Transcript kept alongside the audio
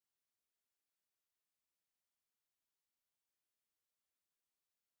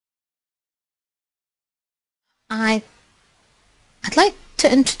I'd like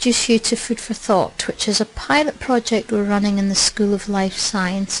to introduce you to Food for Thought, which is a pilot project we're running in the School of Life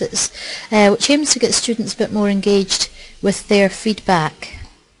Sciences, which aims to get students a bit more engaged with their feedback.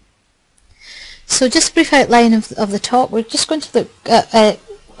 So just a brief outline of the talk. We're just going to look at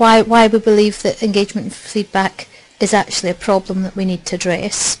why we believe that engagement and feedback is actually a problem that we need to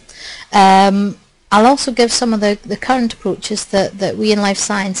address. I'll also give some of the current approaches that we in life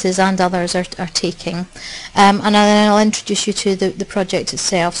sciences and others are taking, and then I'll introduce you to the project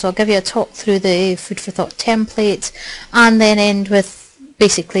itself. So I'll give you a talk through the Food for Thought template and then end with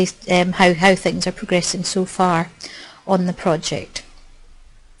basically how things are progressing so far on the project.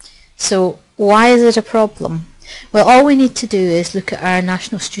 So why is it a problem? Well, all we need to do is look at our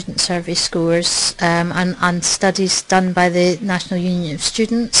National Student Survey scores and studies done by the National Union of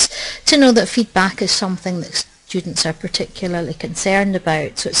Students to know that feedback is something that students are particularly concerned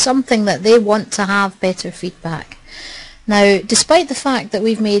about. So it's something that they want to have better feedback. Now, despite the fact that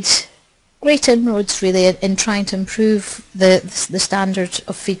we've made great inroads really in trying to improve the standard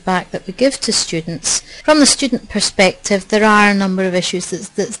of feedback that we give to students, from the student perspective there are a number of issues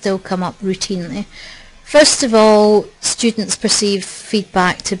that still come up routinely. First of all, students perceive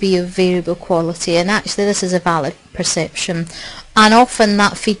feedback to be of variable quality, and actually this is a valid perception, and often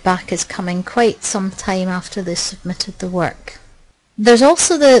that feedback is coming quite some time after they've submitted the work. There's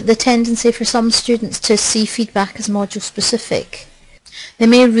also the tendency for some students to see feedback as module specific. They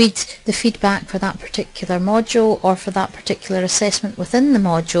may read the feedback for that particular module or for that particular assessment within the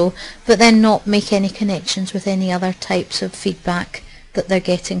module, but then not make any connections with any other types of feedback that they're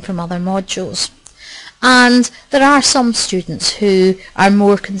getting from other modules. And there are some students who are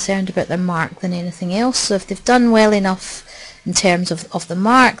more concerned about their mark than anything else. So if they've done well enough in terms of the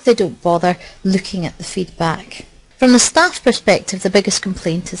mark, they don't bother looking at the feedback. From the staff perspective, the biggest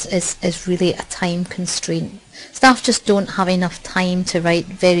complaint is really a time constraint. Staff just don't have enough time to write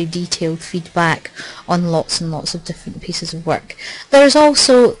very detailed feedback on lots and lots of different pieces of work. There's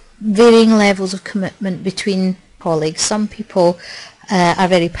also varying levels of commitment between colleagues. Some people are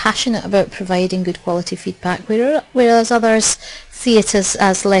very passionate about providing good quality feedback, whereas others see it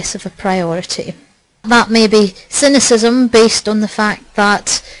as less of a priority. That may be cynicism based on the fact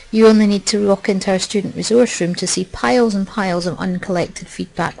that you only need to walk into our student resource room to see piles and piles of uncollected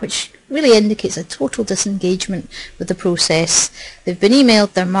feedback, which really indicates a total disengagement with the process. They've been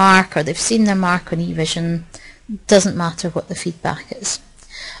emailed their mark or they've seen their mark on eVision. Doesn't matter what the feedback is.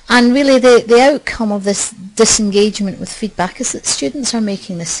 And really the outcome of this disengagement with feedback is that students are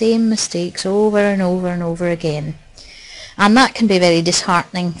making the same mistakes over and over and over again. And that can be very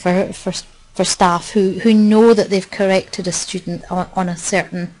disheartening for staff who know that they've corrected a student on a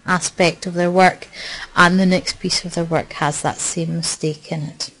certain aspect of their work, and the next piece of their work has that same mistake in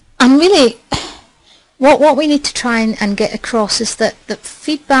it. And really, what we need to try and get across is that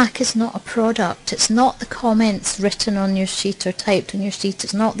feedback is not a product. It's not the comments written on your sheet or typed on your sheet.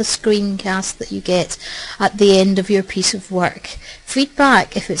 It's not the screencast that you get at the end of your piece of work.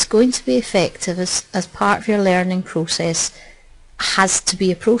 Feedback, if it's going to be effective as part of your learning process, has to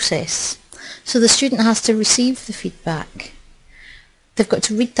be a process. So the student has to receive the feedback. They've got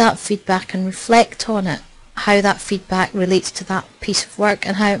to read that feedback and reflect on it, how that feedback relates to that piece of work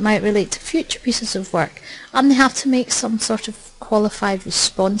and how it might relate to future pieces of work, and they have to make some sort of qualified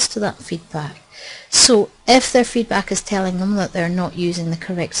response to that feedback. So if their feedback is telling them that they're not using the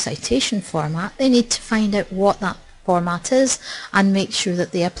correct citation format, they need to find out what that format is and make sure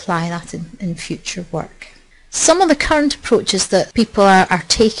that they apply that in future work. Some of the current approaches that people are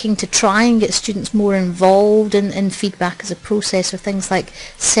taking to try and get students more involved in feedback as a process are things like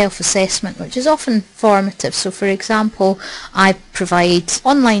self-assessment, which is often formative. So for example, I provide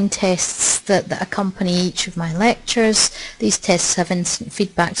online tests that accompany each of my lectures. These tests have instant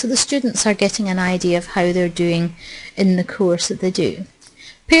feedback, so the students are getting an idea of how they're doing in the course that they do.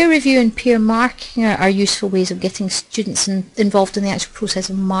 Peer review and peer marking are useful ways of getting students involved in the actual process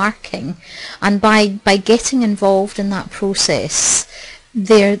of marking, and by getting involved in that process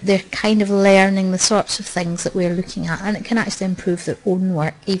they're kind of learning the sorts of things that we're looking at, and it can actually improve their own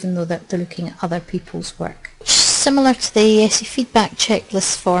work even though they're looking at other people's work. Similar to the ESE feedback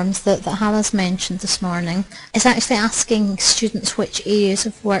checklist forms that Hannah's mentioned this morning, is actually asking students which areas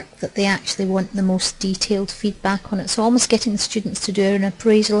of work that they actually want the most detailed feedback on it. So almost getting the students to do an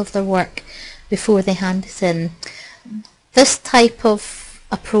appraisal of their work before they hand it in. This type of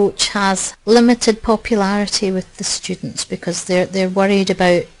approach has limited popularity with the students because they're worried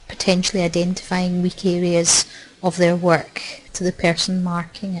about potentially identifying weak areas of their work to the person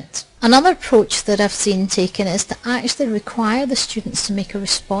marking it. Another approach that I've seen taken is to actually require the students to make a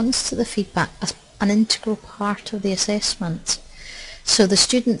response to the feedback as an integral part of the assessment. So the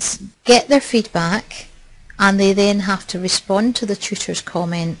students get their feedback and they then have to respond to the tutor's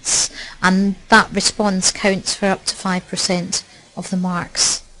comments, and that response counts for up to 5% of the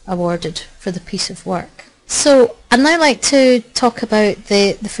marks awarded for the piece of work. So I'd now like to talk about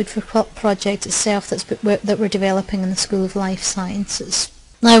the Food for Thought project itself that we're developing in the School of Life Sciences.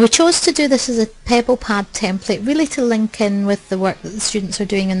 Now, we chose to do this as a Pebble Pad template, really to link in with the work that the students are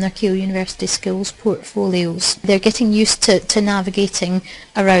doing in their Keele University skills portfolios. They're getting used to navigating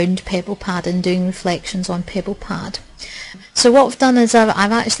around Pebble Pad and doing reflections on Pebble Pad. So what I've done is I've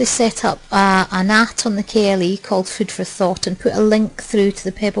actually set up an at on the KLE called Food for Thought and put a link through to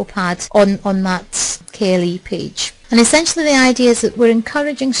the Pebble Pad on that KLE page. And essentially the idea is that we're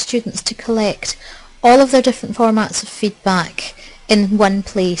encouraging students to collect all of their different formats of feedback in one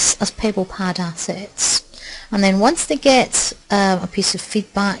place as Pebble Pad assets. And then once they get a piece of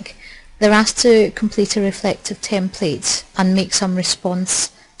feedback, they're asked to complete a reflective template and make some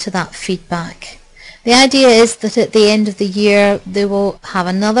response to that feedback. The idea is that at the end of the year they will have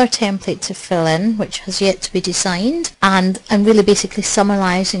another template to fill in, which has yet to be designed, and really basically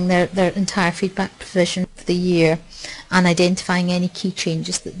summarising their entire feedback provision for the year and identifying any key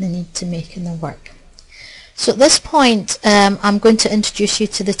changes that they need to make in their work. So at this point I'm going to introduce you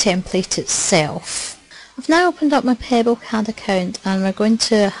to the template itself. I've now opened up my Pebble Pad account and we're going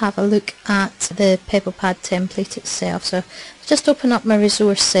to have a look at the Pebble Pad template itself. So I've just opened up my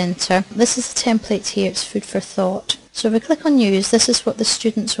resource centre. This is the template here, it's Food for Thought. So if we click on Use, this is what the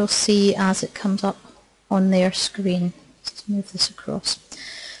students will see as it comes up on their screen. Just move this across.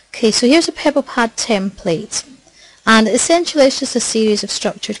 Okay, so here's a Pebble Pad template. And essentially it's just a series of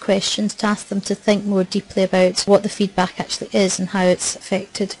structured questions to ask them to think more deeply about what the feedback actually is and how it's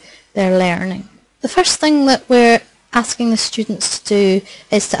affected their learning. The first thing that we're asking the students to do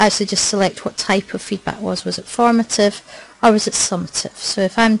is to actually just select what type of feedback was. Was it formative or was it summative? So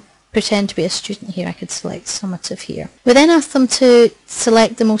if I pretend to be a student here, I could select summative here. We then ask them to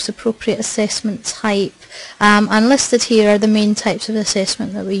select the most appropriate assessment type, and listed here are the main types of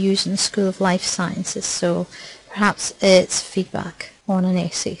assessment that we use in the School of Life Sciences. So perhaps it's feedback on an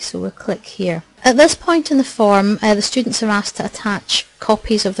essay, so we'll click here. At this point in the form, the students are asked to attach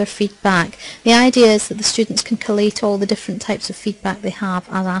copies of their feedback. The idea is that the students can collate all the different types of feedback they have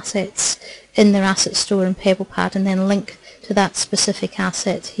as assets in their asset store in Pebble Pad and then link to that specific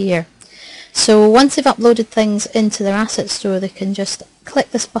asset here. So once they've uploaded things into their asset store, they can just click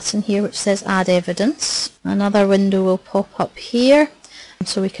this button here which says Add Evidence. Another window will pop up here,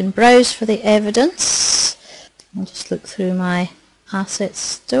 so we can browse for the evidence. I'll just look through my asset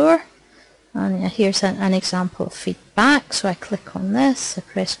store, and here's an example of feedback. So I click on this, I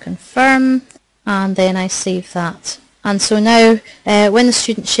press confirm, and then I save that. And so now when the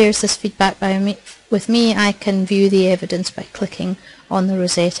student shares this feedback with me, I can view the evidence by clicking on the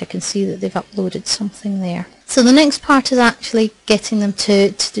rosette. I can see that they've uploaded something there. So the next part is actually getting them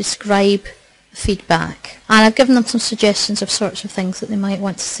to describe the feedback, and I've given them some suggestions of sorts of things that they might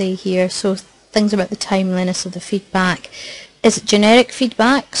want to say here. So things about the timeliness of the feedback. Is it generic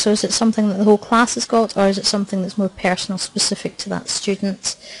feedback? So is it something that the whole class has got, or is it something that's more personal, specific to that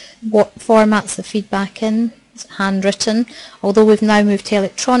student? What format's the feedback in? Is it handwritten? Although we've now moved to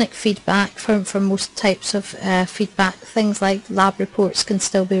electronic feedback for most types of feedback, things like lab reports can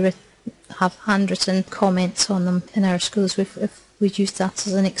still be have handwritten comments on them in our schools. We've used that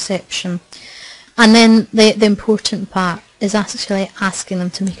as an exception. And then the important part is actually asking them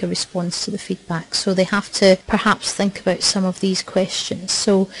to make a response to the feedback. So they have to perhaps think about some of these questions.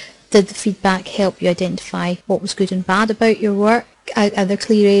 So did the feedback help you identify what was good and bad about your work? Are there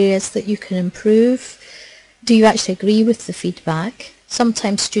clear areas that you can improve? Do you actually agree with the feedback?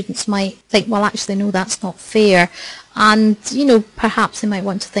 Sometimes students might think, well, actually, no, that's not fair. And, perhaps they might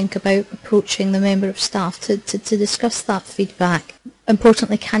want to think about approaching the member of staff to discuss that feedback.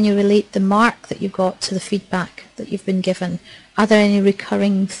 Importantly, can you relate the mark that you got to the feedback that you've been given? Are there any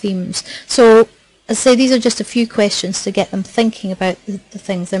recurring themes? So, as I say, these are just a few questions to get them thinking about the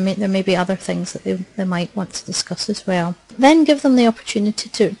things. There may be other things that they might want to discuss as well. Then give them the opportunity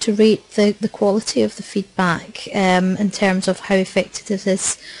to rate the quality of the feedback in terms of how effective it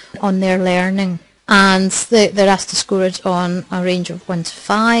is on their learning. And they're asked to score it on a range of 1 to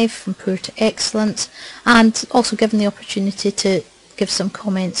 5, from poor to excellent, and also given the opportunity to give some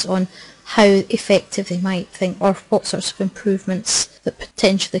comments on how effective they might think, or what sorts of improvements that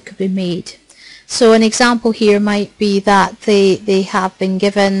potentially could be made. So an example here might be that they have been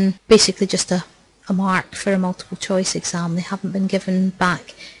given basically just a mark for a multiple choice exam. They haven't been given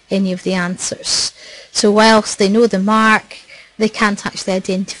back any of the answers. So whilst they know the mark, they can't actually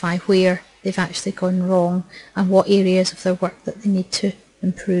identify where they've actually gone wrong and what areas of their work that they need to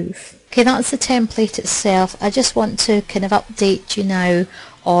improve. Okay, that's the template itself. I just want to kind of update you now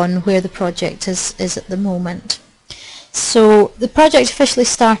on where the project is at the moment. So the project officially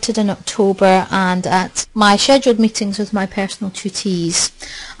started in October, and at my scheduled meetings with my personal tutees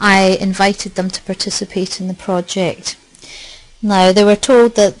I invited them to participate in the project. Now they were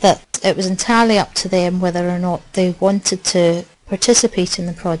told that it was entirely up to them whether or not they wanted to participate in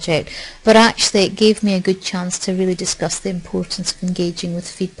the project, but actually it gave me a good chance to really discuss the importance of engaging with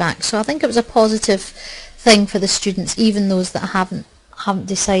feedback. So I think it was a positive thing for the students, even those that haven't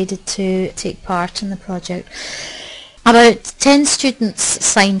decided to take part in the project. About 10 students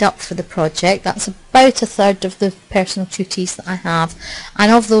signed up for the project. That's about a third of the personal tutees that I have,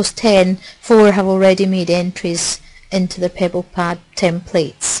 and of those 10, 4 have already made entries into the PebblePad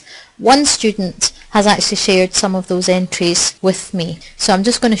templates. One student has actually shared some of those entries with me, so I'm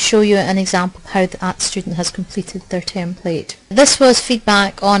just going to show you an example of how that student has completed their template. This was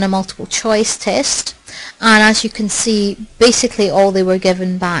feedback on a multiple choice test, and as you can see, basically all they were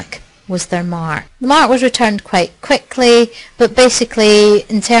given back was their mark. The mark was returned quite quickly, but basically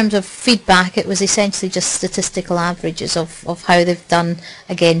in terms of feedback it was essentially just statistical averages of how they've done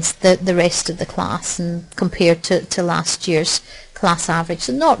against the rest of the class and compared to last year's class average.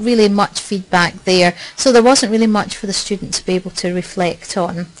 So not really much feedback there, so there wasn't really much for the student to be able to reflect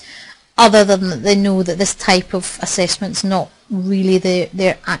on, other than that they know that this type of assessment's not really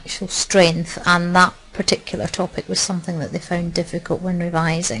their actual strength, and that particular topic was something that they found difficult when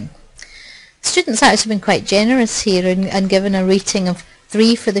revising. Students actually been quite generous here and given a rating of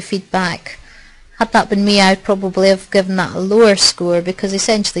 3 for the feedback. Had that been me, I'd probably have given that a lower score, because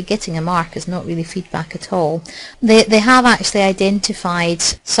essentially getting a mark is not really feedback at all. They have actually identified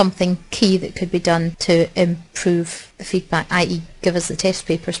something key that could be done to improve the feedback, i.e. give us the test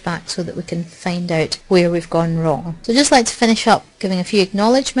papers back so that we can find out where we've gone wrong. So I'd just like to finish up giving a few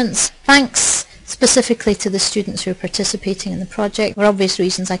acknowledgements. Thanks specifically to the students who are participating in the project. For obvious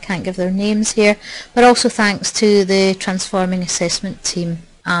reasons I can't give their names here, but also thanks to the Transforming Assessment team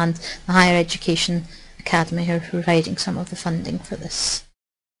and the Higher Education Academy who are providing some of the funding for this.